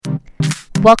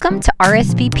Welcome to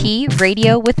RSVP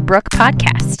Radio with Brooke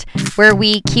podcast, where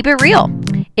we keep it real.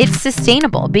 It's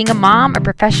sustainable. Being a mom, a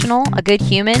professional, a good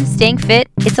human, staying fit,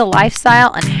 it's a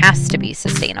lifestyle and has to be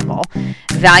sustainable.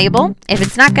 Valuable. If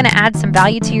it's not going to add some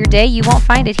value to your day, you won't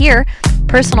find it here.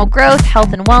 Personal growth,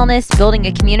 health and wellness, building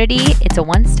a community, it's a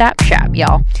one-stop shop,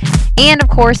 y'all. And of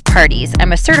course, parties.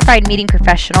 I'm a certified meeting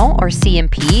professional, or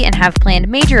CMP, and have planned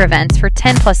major events for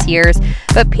 10 plus years,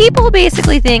 but people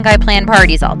basically think I plan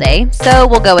parties all day, so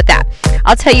we'll go with that.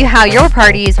 I'll tell you how your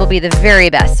parties will be the very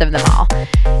best of them all.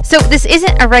 So this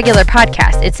isn't a regular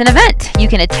podcast, it's an event. You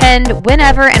can attend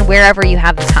whenever and wherever you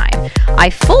have the time. I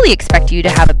fully expect you to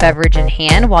have a beverage in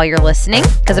hand while you're listening,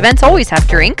 because events always have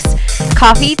drinks,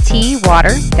 coffee, tea,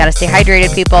 water. Gotta stay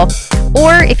hydrated, people.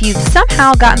 Or if you've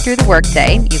somehow gotten through the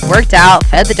workday, you've worked out,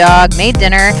 fed the dog, made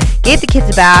dinner, gave the kids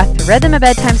a bath, read them a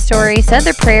bedtime story, said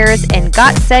their prayers, and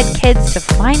got said kids to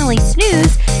finally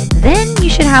snooze, then you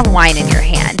should have wine in your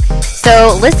hand.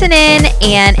 So listen in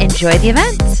and enjoy the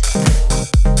event.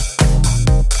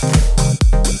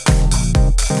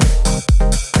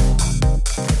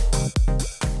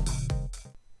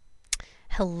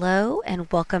 Hello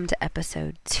and welcome to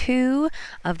episode 2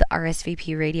 of the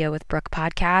RSVP Radio with Brooke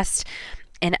podcast.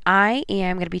 And I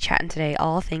am going to be chatting today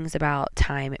all things about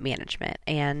time management.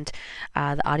 And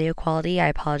the audio quality, I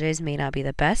apologize, may not be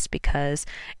the best because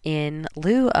in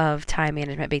lieu of time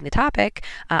management being the topic,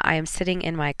 I am sitting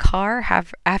in my car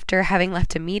after having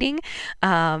left a meeting,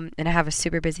 and I have a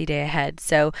super busy day ahead.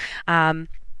 So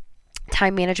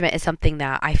time management is something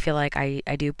that I feel like I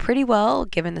do pretty well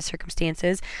given the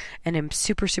circumstances, and I'm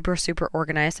super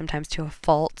organized, sometimes to a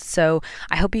fault. So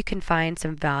I hope you can find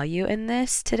some value in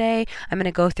this today. I'm going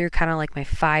to go through kind of like my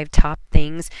 5 top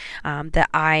things that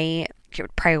I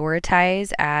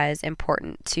prioritize as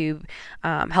important to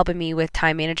helping me with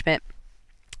time management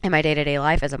in my day-to-day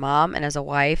life as a mom and as a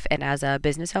wife and as a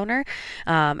business owner.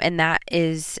 And that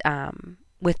is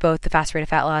with both the Fast Rate of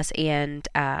Fat Loss and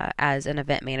as an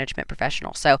event management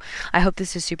professional. So I hope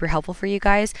this is super helpful for you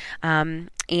guys. And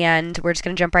we're just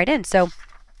going to jump right in. So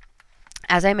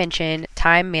as I mentioned,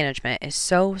 time management is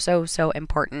so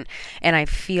important. And I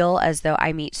feel as though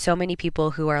I meet so many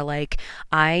people who are like,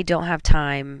 I don't have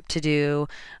time to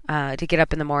get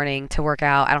up in the morning to work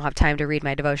out. I don't have time to read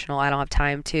my devotional. I don't have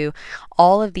time to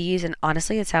all of these. And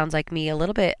honestly, it sounds like me a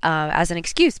little bit as an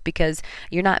excuse because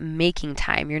you're not making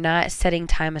time. You're not setting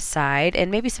time aside. And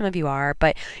maybe some of you are,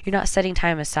 but you're not setting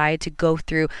time aside to go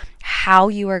through how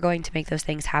you are going to make those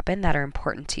things happen that are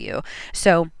important to you.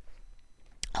 So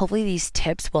hopefully these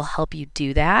tips will help you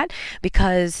do that,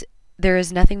 because there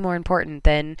is nothing more important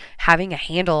than having a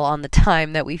handle on the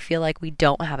time that we feel like we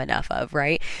don't have enough of,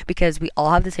 right? Because we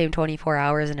all have the same 24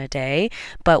 hours in a day,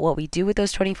 but what we do with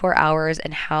those 24 hours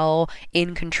and how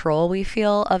in control we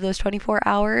feel of those 24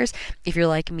 hours, if you're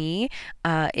like me,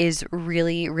 is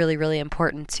really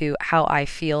important to how I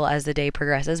feel as the day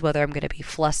progresses, whether I'm going to be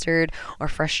flustered or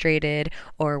frustrated,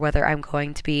 or whether I'm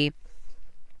going to be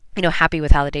happy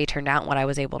with how the day turned out and what I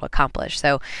was able to accomplish.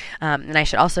 So, and I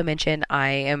should also mention, I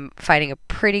am fighting a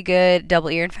pretty good double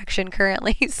ear infection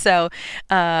currently. So,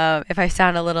 if I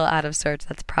sound a little out of sorts,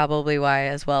 that's probably why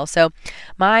as well. So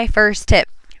my first tip,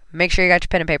 make sure you got your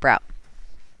pen and paper out.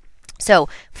 So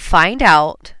find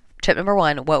out, tip number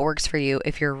 1, what works for you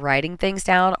if you're writing things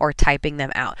down or typing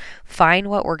them out. Find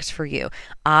what works for you.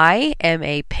 I am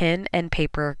a pen and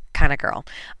paper kind of girl.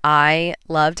 I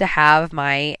love to have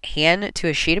my hand to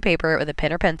a sheet of paper with a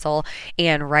pen or pencil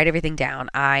and write everything down.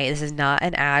 This is not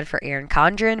an ad for Erin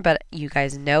Condren, but you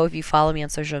guys know if you follow me on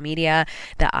social media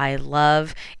that I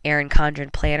love Erin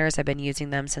Condren planners. I've been using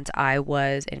them since I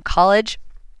was in college.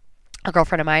 A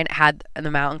girlfriend of mine had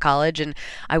them out in college, and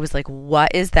I was like,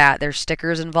 what is that? There's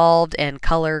stickers involved and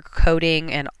color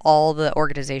coding and all the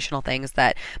organizational things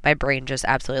that my brain just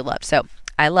absolutely loves. So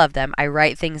I love them. I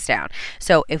write things down.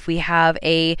 So if we have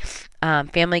a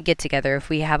family get together, if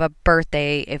we have a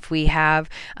birthday, if I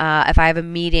have a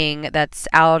meeting that's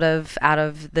out of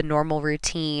the normal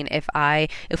routine, if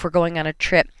we're going on a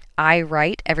trip, I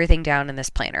write everything down in this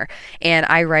planner, and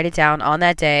I write it down on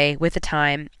that day with the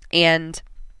time, and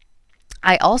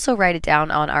I also write it down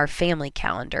on our family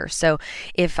calendar. So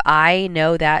if I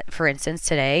know that, for instance,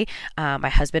 today, my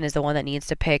husband is the one that needs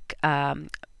to pick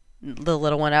the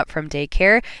little one up from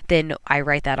daycare, then I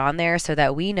write that on there so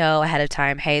that we know ahead of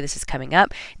time, hey, this is coming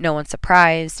up, no one's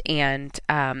surprised, and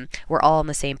we're all on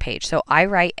the same page. So I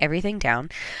write everything down.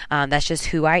 That's just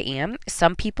who I am.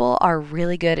 Some people are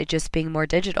really good at just being more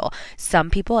digital.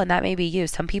 Some people, and that may be you,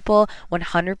 some people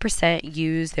 100%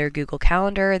 use their Google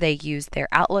Calendar, they use their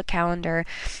Outlook calendar.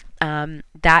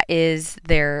 that is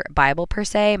their Bible per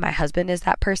se. My husband is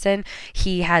that person.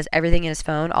 He has everything in his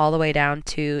phone all the way down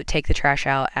to take the trash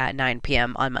out at 9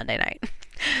 p.m. on Monday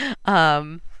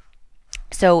night.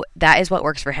 So that is what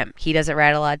works for him. He doesn't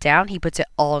write a lot down. He puts it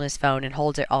all on his phone and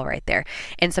holds it all right there.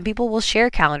 And some people will share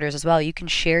calendars as well. You can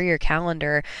share your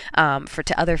calendar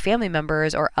to other family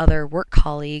members or other work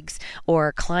colleagues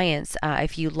or clients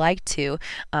if you like to,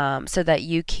 so that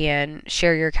you can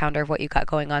share your calendar of what you got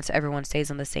going on so everyone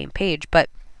stays on the same page. But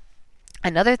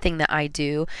another thing that I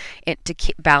do to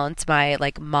balance my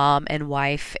mom and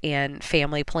wife and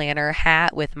family planner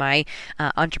hat with my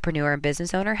entrepreneur and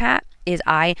business owner hat is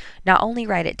I not only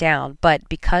write it down, but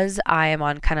because I am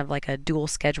on kind of like a dual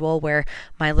schedule where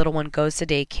my little one goes to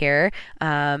daycare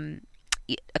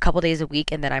a couple days a week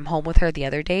and then I'm home with her the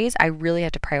other days, I really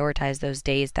have to prioritize those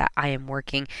days that I am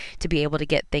working to be able to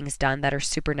get things done that are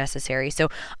super necessary. So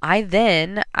I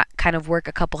then kind of work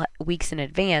a couple weeks in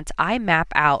advance. I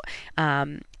map out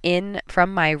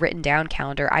from my written down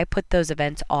calendar, I put those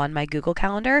events on my Google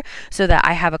Calendar so that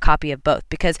I have a copy of both.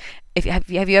 Because have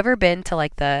you ever been to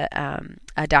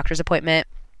a doctor's appointment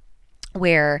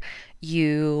where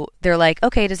they're like,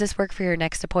 okay, does this work for your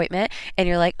next appointment? And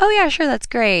you're like, oh yeah, sure, that's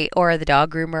great. Or the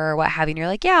dog groomer or what have you, and you're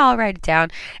like, yeah, I'll write it down.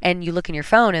 And you look in your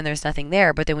phone and there's nothing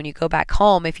there. But then when you go back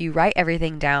home, if you write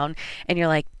everything down and you're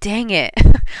like, dang it,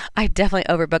 I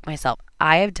definitely overbooked myself.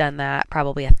 I have done that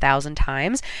probably 1,000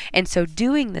 times. And so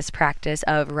doing this practice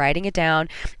of writing it down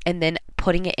and then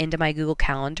putting it into my Google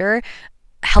Calendar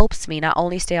helps me not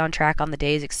only stay on track on the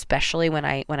days, especially when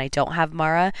I don't have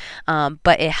Mara,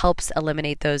 but it helps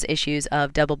eliminate those issues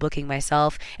of double booking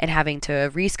myself and having to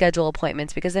reschedule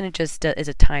appointments, because then it just is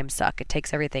a time suck. It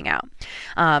takes everything out.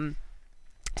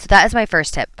 So that is my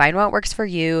first tip. Find what works for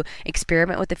you.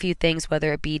 Experiment with a few things,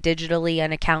 whether it be digitally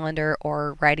on a calendar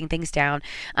or writing things down,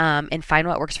 and find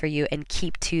what works for you and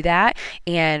keep to that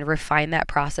and refine that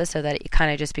process so that it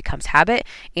kind of just becomes habit,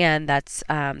 and that's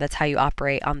how you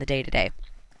operate on the day-to-day.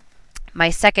 My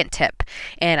second tip,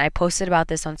 and I posted about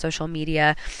this on social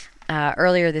media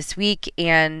earlier this week,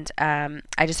 and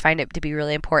I just find it to be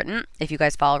really important. If you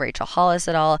guys follow Rachel Hollis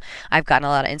at all, I've gotten a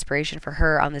lot of inspiration for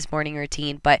her on this morning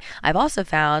routine, but I've also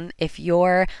found if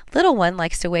your little one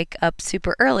likes to wake up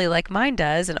super early like mine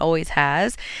does and always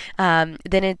has,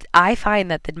 then I find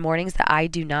that the mornings that I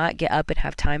do not get up and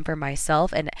have time for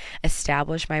myself and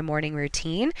establish my morning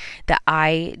routine, that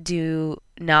I do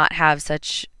not have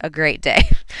such a great day.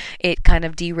 It kind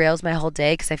of derails my whole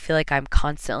day because I feel like I'm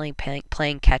constantly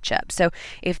playing catch up. So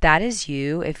if that is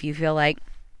you, if you feel like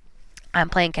I'm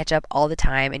playing catch up all the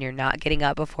time and you're not getting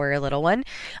up before your little one,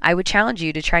 I would challenge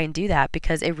you to try and do that,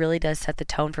 because it really does set the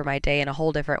tone for my day in a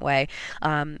whole different way.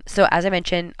 So as I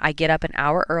mentioned, I get up an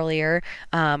hour earlier,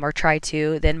 or try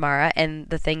to, than Mara. And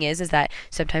the thing is that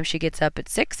sometimes she gets up at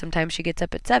 6, sometimes she gets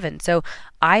up at 7. So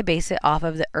I base it off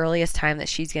of the earliest time that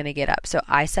she's going to get up. So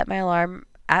I set my alarm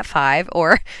at 5,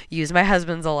 or use my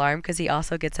husband's alarm because he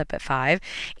also gets up at 5.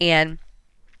 And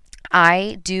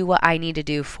I do what I need to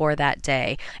do for that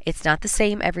day. It's not the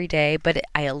same every day, but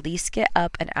I at least get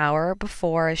up an hour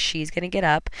before she's going to get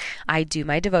up. I do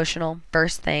my devotional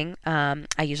first thing. I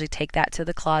usually take that to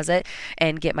the closet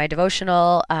and get my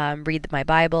devotional, read my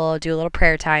Bible, do a little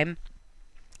prayer time.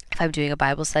 If I'm doing a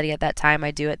Bible study at that time,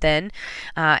 I do it then.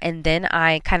 And then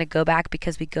I kind of go back,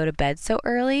 because we go to bed so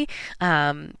early.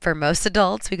 For most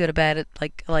adults, we go to bed at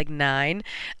like 9.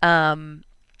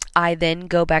 I then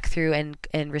go back through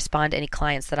and respond to any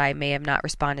clients that I may have not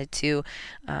responded to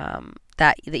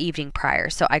the evening prior.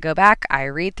 So I go back, I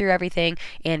read through everything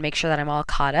and make sure that I'm all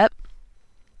caught up.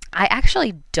 I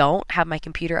actually don't have my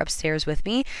computer upstairs with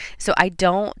me, so I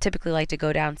don't typically like to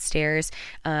go downstairs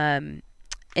in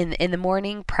the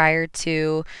morning prior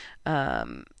to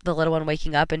the little one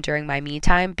waking up and during my me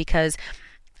time, because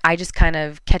I just kind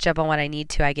of catch up on what I need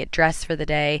to. I get dressed for the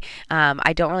day.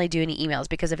 I don't really do any emails,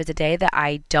 because if it's a day that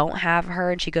I don't have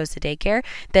her and she goes to daycare,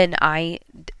 then I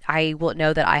will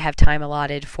know that I have time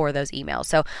allotted for those emails.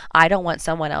 So I don't want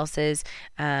someone else's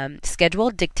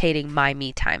schedule dictating my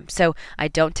me time. So I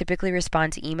don't typically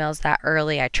respond to emails that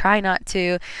early. I try not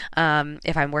to.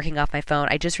 If I'm working off my phone,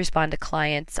 I just respond to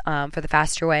clients for the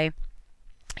faster way.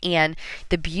 And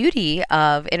the beauty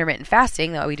of intermittent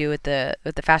fasting that we do with the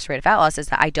fast rate of fat loss is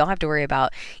that I don't have to worry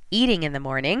about eating in the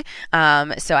morning.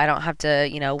 So I don't have to,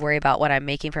 worry about what I'm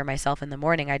making for myself in the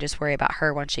morning. I just worry about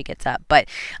her once she gets up. But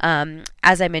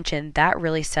as I mentioned, that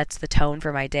really sets the tone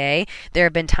for my day. There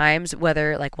have been times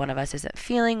whether one of us isn't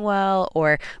feeling well,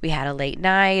 or we had a late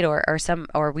night,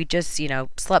 or we just,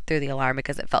 slept through the alarm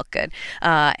because it felt good.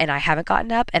 And I haven't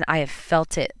gotten up, and I have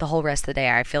felt it the whole rest of the day.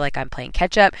 I feel like I'm playing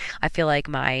catch up. I feel like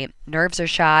my my nerves are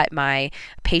shot. My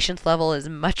patience level is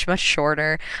much, much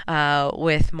shorter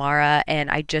with Mara.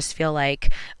 And I just feel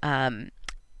like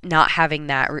not having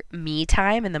that me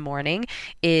time in the morning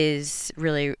it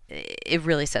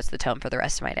really sets the tone for the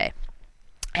rest of my day.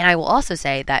 And I will also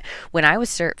say that when I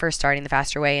was first starting the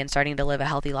Faster Way and starting to live a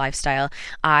healthy lifestyle,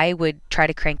 I would try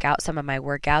to crank out some of my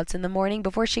workouts in the morning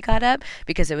before she got up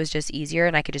because it was just easier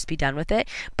and I could just be done with it.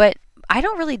 But I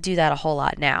don't really do that a whole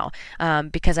lot now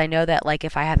because I know that like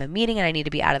if I have a meeting and I need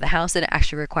to be out of the house and it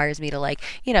actually requires me to like,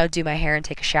 do my hair and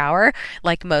take a shower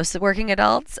like most working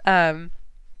adults,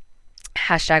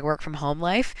 hashtag work from home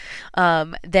life,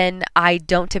 then I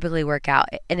don't typically work out.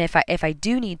 And if I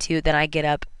do need to, then I get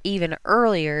up even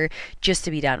earlier just to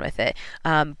be done with it.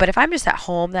 But if I'm just at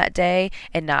home that day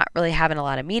and not really having a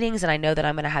lot of meetings and I know that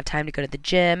I'm going to have time to go to the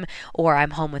gym, or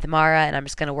I'm home with Mara and I'm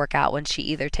just going to work out when she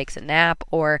either takes a nap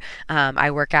or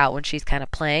I work out when she's kind of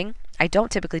playing, I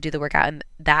don't typically do the workout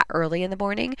that early in the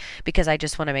morning because I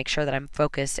just want to make sure that I'm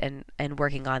focused and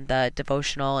working on the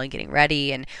devotional and getting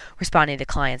ready and responding to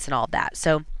clients and all of that.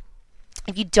 So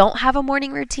if you don't have a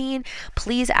morning routine,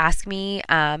 please ask me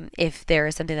if there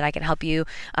is something that I can help you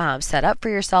set up for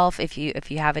yourself. If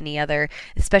you have any other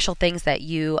special things that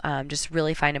you just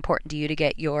really find important to you to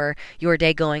get your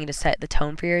day going and to set the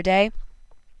tone for your day.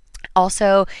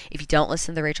 Also, if you don't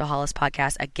listen to the Rachel Hollis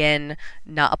podcast, again,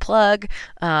 not a plug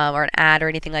or an ad or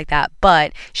anything like that,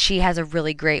 but she has a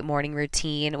really great morning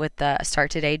routine with the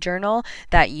Start Today journal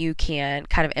that you can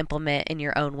kind of implement in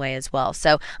your own way as well.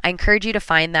 So I encourage you to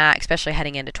find that, especially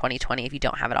heading into 2020 if you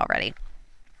don't have it already.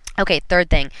 Okay, third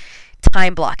thing.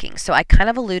 Time blocking. So I kind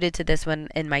of alluded to this one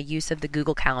in my use of the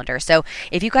Google Calendar. So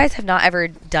if you guys have not ever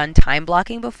done time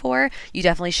blocking before, you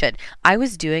definitely should. I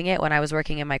was doing it when I was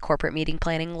working in my corporate meeting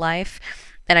planning life,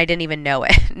 and I didn't even know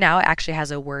it. Now it actually has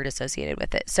a word associated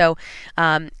with it. So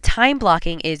time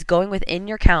blocking is going within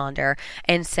your calendar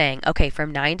and saying, okay,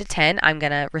 from 9 to 10, I'm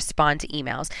going to respond to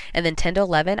emails. And then 10 to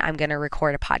 11, I'm going to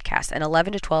record a podcast. And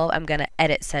 11 to 12, I'm going to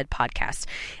edit said podcast.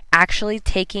 Actually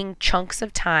taking chunks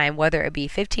of time, whether it be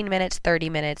 15 minutes, 30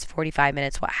 minutes, 45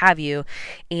 minutes, what have you,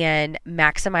 and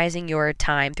maximizing your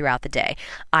time throughout the day.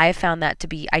 I found that to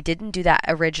be, I didn't do that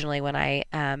originally when I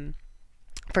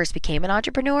first became an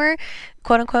entrepreneur,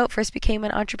 quote unquote,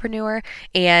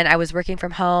 and I was working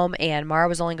from home and Mara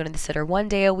was only going to sit her 1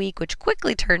 day a week, which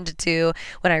quickly turned to 2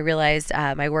 when I realized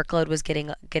my workload was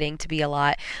getting to be a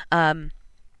lot.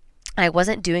 I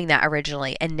wasn't doing that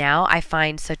originally, and now I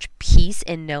find such peace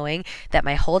in knowing that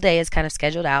my whole day is kind of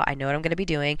scheduled out. I know what I'm going to be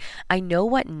doing. I know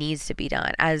what needs to be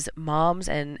done. As moms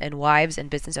and wives and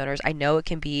business owners, I know it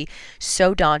can be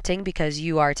so daunting because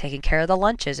you are taking care of the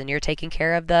lunches and you're taking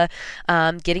care of the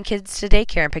getting kids to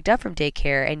daycare and picked up from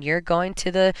daycare, and you're going to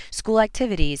the school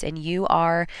activities, and you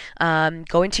are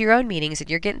going to your own meetings, and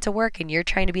you're getting to work, and you're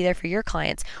trying to be there for your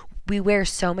clients. We wear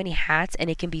so many hats, and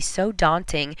it can be so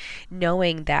daunting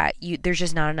knowing that there's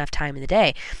just not enough time in the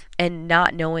day and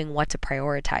not knowing what to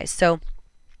prioritize. So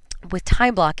with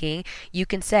time blocking, you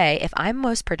can say, if I'm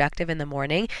most productive in the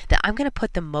morning, then I'm going to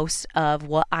put the most of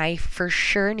what I for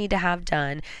sure need to have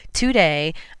done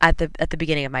today at the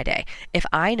beginning of my day. If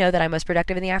I know that I'm most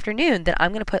productive in the afternoon, then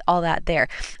I'm going to put all that there.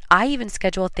 I even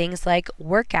schedule things like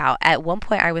workout. At one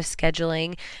point, I was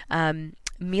scheduling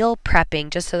meal prepping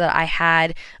just so that I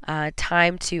had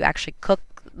time to actually cook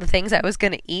the things I was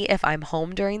going to eat if I'm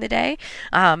home during the day.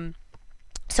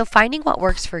 So finding what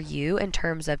works for you in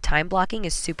terms of time blocking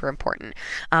is super important.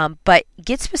 But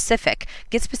get specific.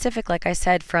 Like I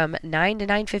said, from 9 to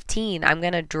 9:15, I'm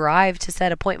going to drive to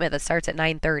set appointment that starts at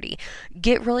 9:30.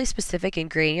 Get really specific and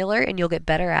granular, and you'll get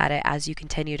better at it as you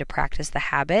continue to practice the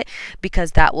habit,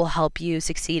 because that will help you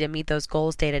succeed and meet those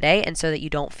goals day to day, and so that you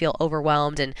don't feel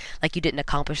overwhelmed and like you didn't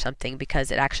accomplish something,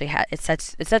 because it actually it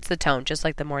sets the tone, just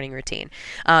like the morning routine.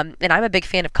 And I'm a big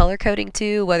fan of color coding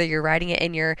too, whether you're writing it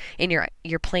in your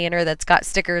planner that's got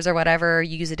stickers or whatever,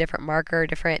 you use a different marker,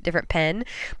 different pen,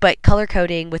 but color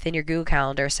coding within your Google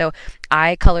Calendar. So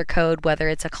I color code whether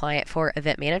it's a client for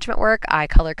event management work, I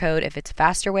color code if it's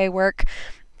Faster Way work,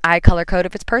 I color code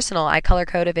if it's personal, I color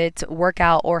code if it's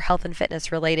workout or health and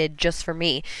fitness related just for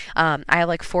me. I have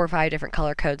like 4 or 5 different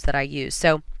color codes that I use.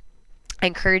 So I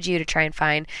encourage you to try and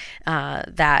find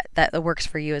that works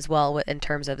for you as well in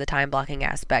terms of the time blocking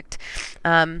aspect.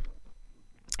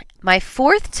 My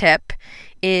fourth tip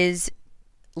is,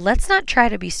 let's not try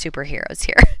to be superheroes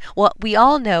here. Well, we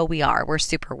all know we are. We're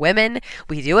super women.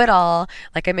 We do it all.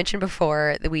 Like I mentioned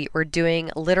before, we're doing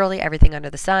literally everything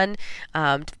under the sun,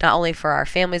 not only for our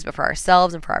families, but for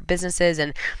ourselves and for our businesses.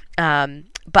 And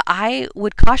but I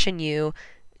would caution you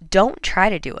don't try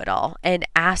to do it all and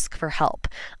ask for help.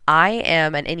 I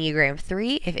am an Enneagram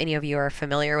 3. If any of you are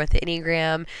familiar with the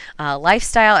Enneagram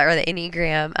lifestyle or the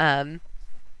Enneagram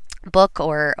book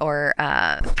or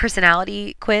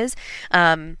personality quiz,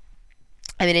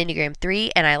 I'm an Enneagram 3,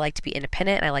 and I like to be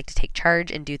independent, and I like to take charge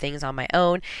and do things on my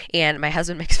own. And my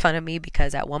husband makes fun of me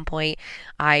because at one point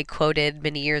I quoted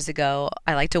many years ago,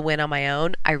 I like to win on my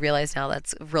own. I realize now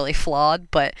that's really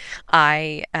flawed, but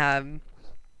I had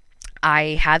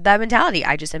that mentality.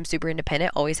 I just am super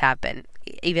independent, always have been,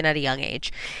 even at a young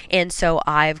age. And so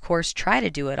I, of course, try to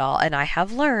do it all. And I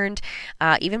have learned,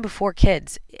 even before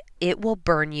kids, it will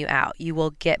burn you out. You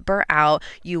will get burnt out.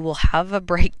 You will have a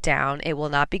breakdown. It will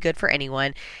not be good for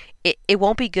anyone. It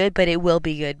won't be good, but it will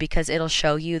be good because it'll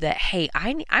show you that, hey,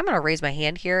 I'm going to raise my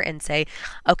hand here and say,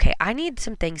 okay, I need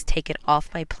some things taken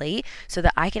off my plate so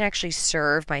that I can actually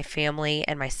serve my family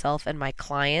and myself and my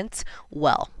clients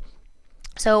well.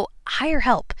 So hire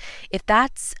help. If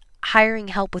that's hiring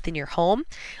help within your home,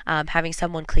 having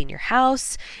someone clean your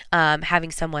house, having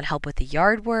someone help with the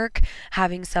yard work,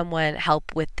 having someone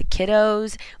help with the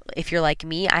kiddos. If you're like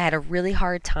me, I had a really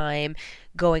hard time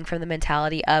going from the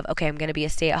mentality of, okay, I'm going to be a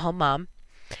stay-at-home mom.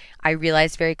 I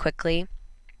realized very quickly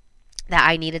that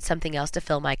I needed something else to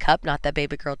fill my cup. Not that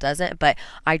baby girl doesn't, but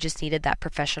I just needed that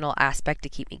professional aspect to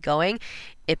keep me going.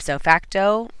 Ipso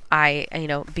facto, I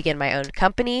began my own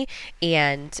company,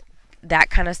 and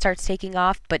that kind of starts taking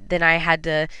off. But then I had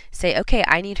to say, okay,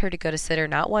 I need her to go to sitter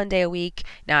not 1 day a week.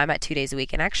 Now I'm at 2 days a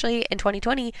week. And actually in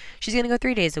 2020, she's going to go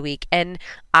 3 days a week. And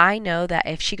I know that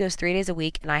if she goes 3 days a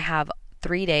week and I have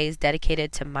 3 days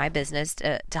dedicated to my business,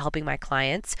 to helping my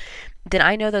clients, then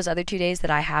I know those other 2 days that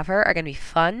I have her are going to be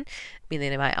fun. I mean,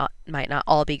 they might not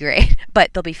all be great,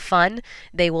 but they'll be fun.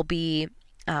 They will be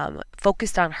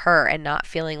focused on her and not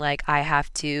feeling like I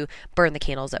have to burn the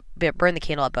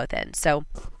candle at both ends. So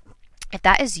if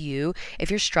that is you, if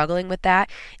you're struggling with that,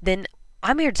 then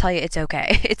I'm here to tell you it's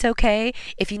okay. It's okay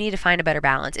if you need to find a better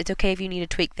balance. It's okay if you need to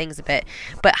tweak things a bit,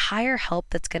 but hire help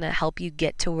that's going to help you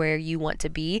get to where you want to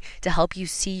be, to help you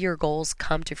see your goals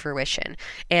come to fruition.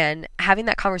 And having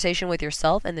that conversation with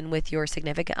yourself and then with your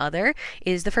significant other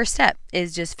is the first step,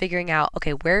 is just figuring out,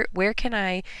 okay, where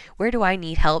do I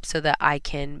need help so that I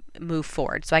can move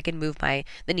forward, so I can move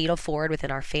the needle forward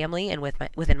within our family and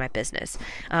within my business.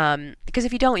 Because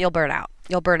if you don't, you'll burn out.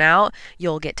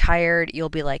 You'll get tired, you'll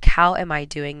be like, how am I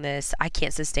doing this? I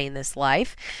can't sustain this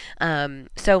life.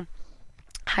 So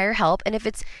hire help. And if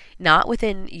it's not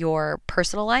within your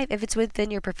personal life, if it's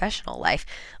within your professional life,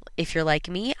 if you're like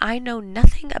me, I know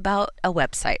nothing about a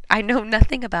website. I know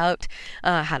nothing about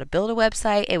how to build a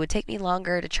website. It would take me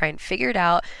longer to try and figure it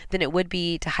out than it would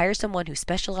be to hire someone who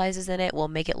specializes in it, will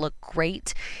make it look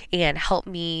great, and help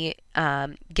me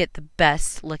get the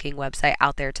best looking website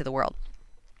out there to the world,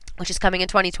 which is coming in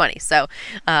 2020. So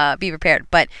be prepared.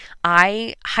 But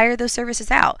I hire those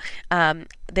services out.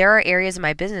 There are areas in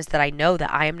my business that I know that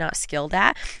I am not skilled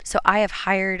at. So I have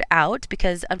hired out,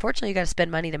 because unfortunately you got to spend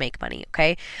money to make money.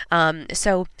 Okay.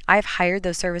 So I've hired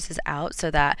those services out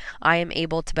so that I am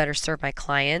able to better serve my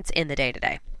clients in the day to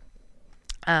day.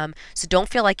 So don't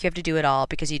feel like you have to do it all,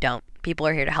 because you don't. People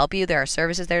are here to help you. There are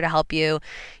services there to help you.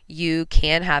 You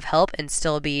can have help and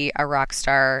still be a rock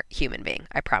star human being.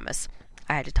 I promise.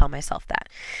 I had to tell myself that.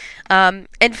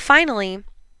 And finally,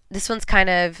 this one's kind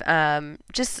of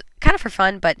just kind of for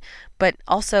fun, but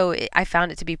also I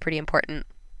found it to be pretty important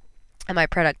in my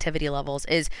productivity levels,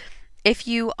 is if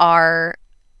you are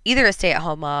either a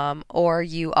stay-at-home mom or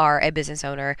you are a business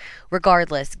owner,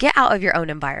 regardless, get out of your own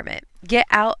environment. Get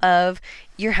out of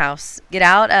your house. Get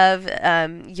out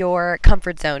of your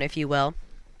comfort zone, if you will.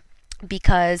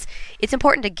 Because it's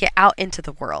important to get out into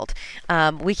the world.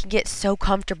 We can get so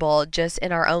comfortable just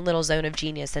in our own little zone of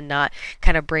genius and not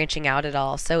kind of branching out at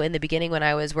all. So in the beginning, when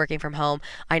I was working from home,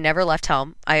 I never left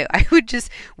home. I would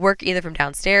just work either from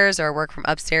downstairs or work from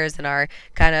upstairs in our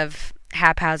kind of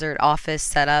haphazard office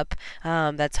setup.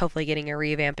 That's hopefully getting a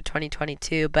revamp in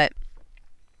 2022, but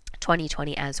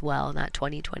 2020 as well, not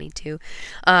 2022.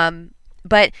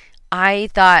 But I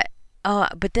thought,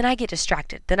 but then I get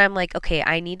distracted. Then I'm like, okay,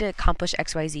 I need to accomplish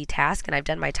XYZ task, and I've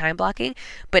done my time blocking,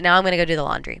 but now I'm going to go do the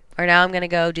laundry, or now I'm going to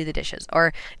go do the dishes,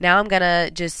 or now I'm going to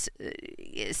just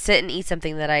sit and eat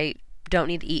something that I don't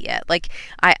need to eat yet. Like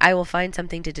I will find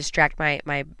something to distract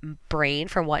my brain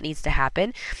from what needs to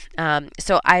happen.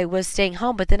 So I was staying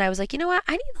home, but then I was like, you know what?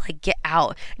 I need to get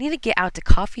out. I need to get out to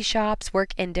coffee shops, work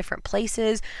in different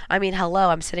places. I mean, hello,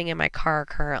 I'm sitting in my car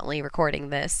currently recording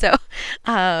this. So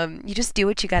you just do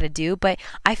what you got to do. But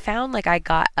I found like I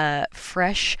got a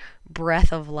fresh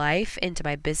breath of life into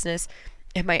my business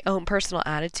and my own personal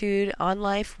attitude on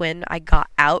life when I got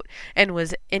out and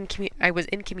I was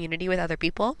in community with other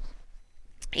people.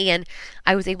 And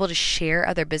I was able to share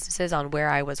other businesses on where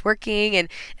I was working and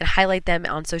highlight them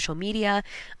on social media.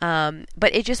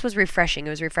 But it just was refreshing.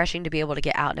 It was refreshing to be able to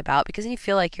get out and about, because then you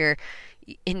feel like you're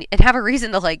and have a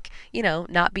reason to, like,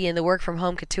 not be in the work from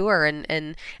home couture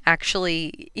and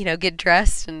actually, get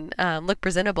dressed and look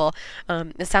presentable.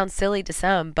 It sounds silly to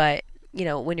some, but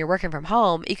when you're working from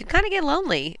home, you can kind of get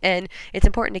lonely, and it's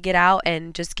important to get out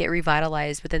and just get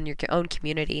revitalized within your own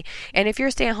community. And if you're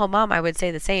a stay-at-home mom, I would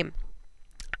say the same.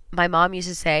 My mom used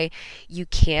to say, you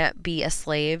can't be a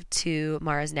slave to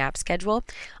Mara's nap schedule.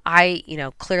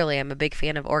 Clearly I'm a big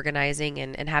fan of organizing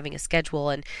and having a schedule.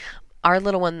 And our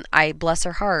little one, bless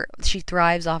her heart, she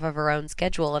thrives off of her own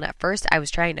schedule. And at first I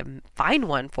was trying to find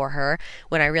one for her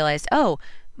when I realized, oh,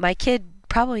 my kid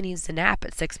probably needs to nap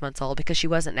at 6 months old, because she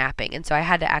wasn't napping. And so I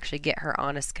had to actually get her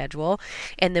on a schedule.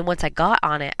 And then once I got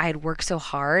on it, I had worked so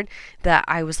hard that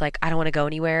I was like, I don't want to go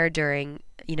anywhere during,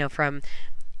 from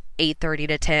 8:30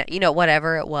 to 10,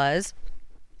 whatever it was,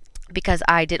 because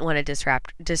I didn't want to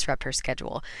disrupt her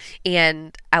schedule.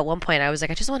 And at one point I was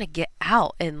like, I just want to get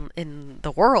out in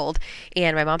the world.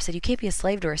 And my mom said, you can't be a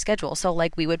slave to her schedule. So,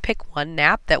 like, we would pick one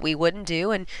nap that we wouldn't do,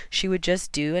 and she would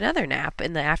just do another nap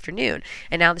in the afternoon.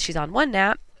 And now that she's on one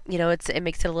nap, it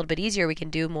makes it a little bit easier. We can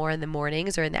do more in the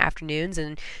mornings or in the afternoons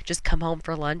and just come home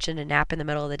for lunch and a nap in the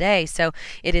middle of the day. So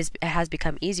it has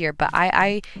become easier. But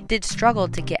I did struggle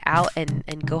to get out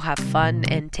and go have fun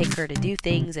and take her to do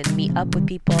things and meet up with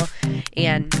people.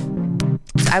 And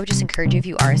so I would just encourage you, if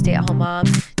you are a stay-at-home mom,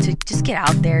 to just get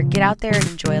out there and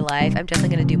enjoy life. I'm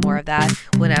definitely going to do more of that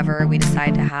whenever we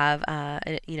decide to have,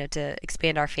 to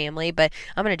expand our family. But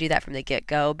I'm going to do that from the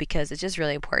get-go, because it's just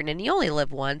really important. And you only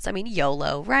live once. I mean,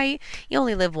 YOLO, right? You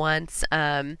only live once.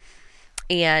 And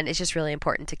it's just really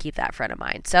important to keep that front of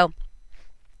mind. So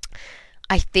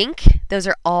I think those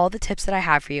are all the tips that I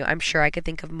have for you. I'm sure I could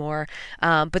think of more,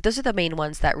 but those are the main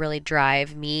ones that really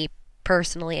drive me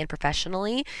personally and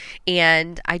professionally.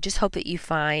 And I just hope that you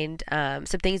find some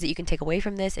things that you can take away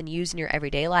from this and use in your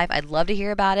everyday life. I'd love to hear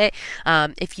about it.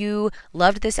 If you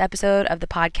loved this episode of the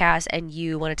podcast and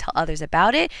you want to tell others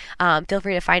about it, feel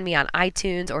free to find me on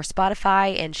iTunes or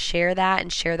Spotify and share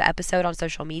the episode on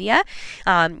social media.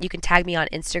 You can tag me on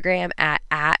Instagram at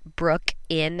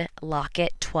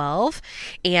BrookeInLockett12,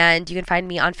 and you can find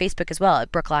me on Facebook as well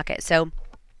at Brooke Lockett. So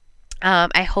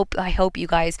I hope you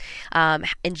guys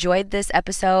enjoyed this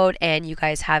episode, and you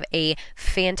guys have a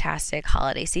fantastic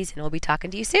holiday season. We'll be talking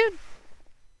to you soon.